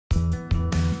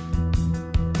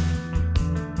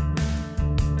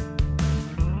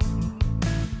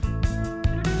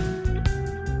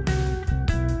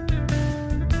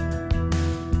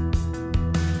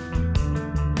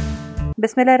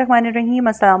बिस्मिल्लाहिर्रहमानिर्रहीम,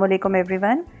 अस्सलाम वालेकुम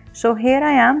everyone. So here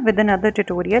I am with another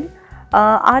tutorial.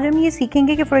 आज हम ये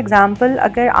सीखेंगे कि फॉर एग्जांपल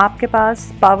अगर आपके पास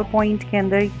पावर पॉइंट के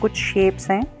अंदर कुछ शेप्स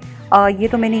हैं, ये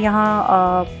तो मैंने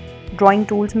यहाँ ड्राइंग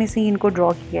टूल्स में से इनको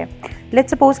ड्रॉ किया है।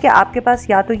 लेट्स सपोज़ कि आपके पास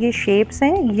या तो ये शेप्स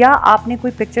हैं या आपने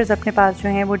कोई पिक्चर्स अपने पास जो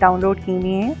हैं वो डाउनलोड की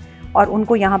हुई हैं और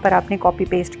उनको यहाँ पर आपने कॉपी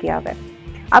पेस्ट किया हुआ है।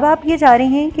 अब आप ये चाह रहे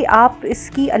हैं कि आप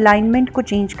इसकी अलाइनमेंट को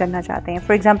चेंज करना चाहते हैं।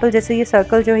 फॉर एग्जांपल जैसे ये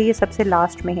सर्कल जो है ये सबसे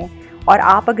लास्ट में है और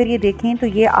आप अगर ये देखें तो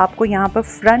ये आपको यहाँ पर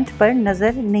फ्रंट पर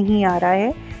नज़र नहीं आ रहा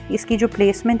है, इसकी जो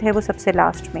प्लेसमेंट है वो सबसे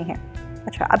लास्ट में है।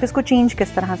 अच्छा, अब इसको चेंज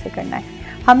किस तरह से करना है?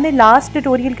 हमने लास्ट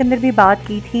ट्यूटोरियल के अंदर भी बात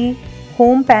की थी,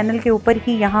 होम पैनल के ऊपर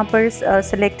ही यहाँ पर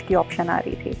सेलेक्ट की ऑप्शन आ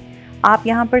रही थी। आप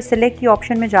यहाँ पर सेलेक्ट की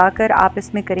ऑप्शन में जाकर आप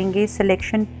इसमें करेंगे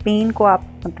सिलेक्शन पेन को आप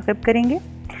मुंतखब करेंगे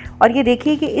और ये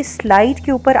देखिए कि इस स्लाइड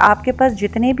के ऊपर आपके पास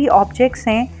जितने भी ऑब्जेक्ट्स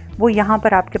हैं वो यहाँ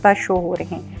पर आपके पास शो हो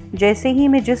रहे हैं। जैसे ही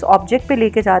मैं जिस ऑब्जेक्ट पे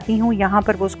लेके जाती हूँ यहाँ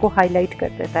पर वो उसको हाईलाइट कर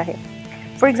देता है।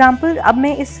 फॉर एग्जांपल अब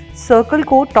मैं इस सर्कल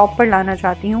को टॉप पर लाना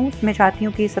चाहती हूँ, उसमें चाहती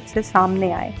हूँ कि ये सबसे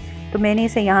सामने आए, तो मैंने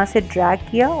इसे यहाँ से ड्रैग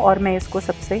किया और मैं इसको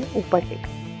सबसे ऊपर ले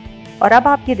गई। और अब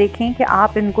आप ये देखें कि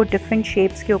आप इनको डिफरेंट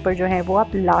शेप्स के ऊपर जो है वो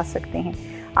आप ला सकते हैं।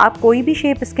 आप कोई भी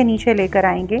शेप इसके नीचे लेकर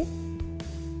आएंगे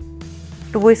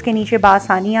तो वो इसके नीचे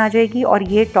बासानी आ जाएगी और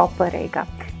ये टॉप पर रहेगा।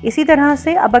 इसी तरह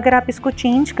से अब अगर आप इसको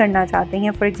चेंज करना चाहते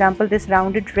हैं, for example this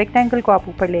rounded rectangle को आप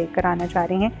ऊपर लेकर आना चाह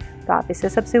रहे हैं, तो आप इसे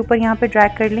सबसे ऊपर यहाँ पर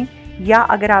ड्रैग कर लें, या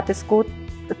अगर आप इसको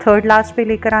थर्ड लास्ट पे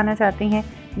लेकर आना चाहते हैं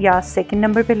या सेकंड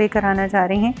नंबर पे लेकर आना चाह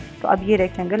रहे हैं, तो अब ये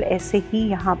रेक्टेंगल ऐसे ही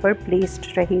यहाँ पर प्लेस्ड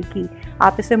रहेगी।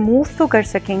 आप इसे मूव तो कर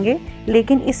सकेंगे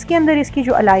लेकिन इसके अंदर इसकी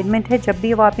जो अलाइनमेंट है, जब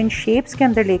भी वो आप इन शेप्स के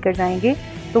अंदर लेकर जाएंगे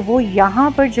तो वो यहाँ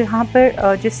पर जहाँ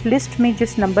पर जिस लिस्ट में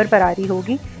जिस नंबर पर आ रही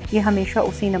होगी ये हमेशा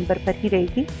उसी नंबर पर ही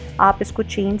रहेगी। आप इसको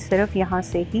चेंज सिर्फ यहाँ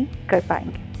से ही कर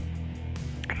पाएंगे।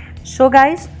 So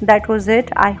guys, that was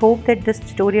it. I hope that this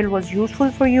tutorial was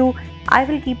useful for you. I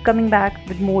will keep coming back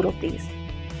with more of these.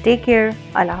 Take care.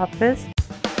 Allah Hafiz.